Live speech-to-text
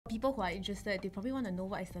people who are interested, they probably want to know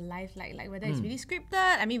what is the life like whether it's really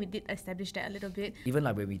scripted. I mean, we did establish that a little bit. Even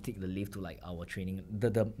like when we take the lift to like our training,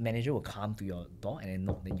 the manager will come to your door and then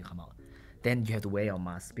knock, then you come out. Then you have to wear your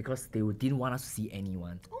mask because they didn't want us to see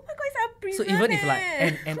anyone. Oh my god, it's a prison. So even if like,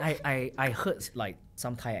 and I heard like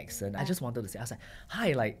some Thai accent, I just wanted to say, I was like,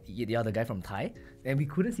 hi, like the other guy from Thai, and we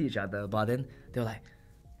couldn't see each other, but then they were like,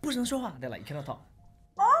 不能说话. They're like, you cannot talk.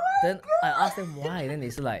 Oh my Then I asked them why, then they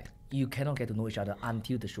said like, you cannot get to know each other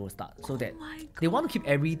until the show starts. So that they want to keep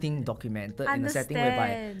everything documented in a setting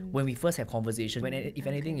whereby when we first have conversation, when if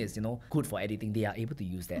anything is, you know, good for editing, they are able to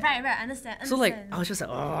use that. Right, understand. So like, I was just like,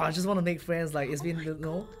 oh, I just want to make friends. Like, it's been, you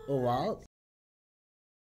know, a while.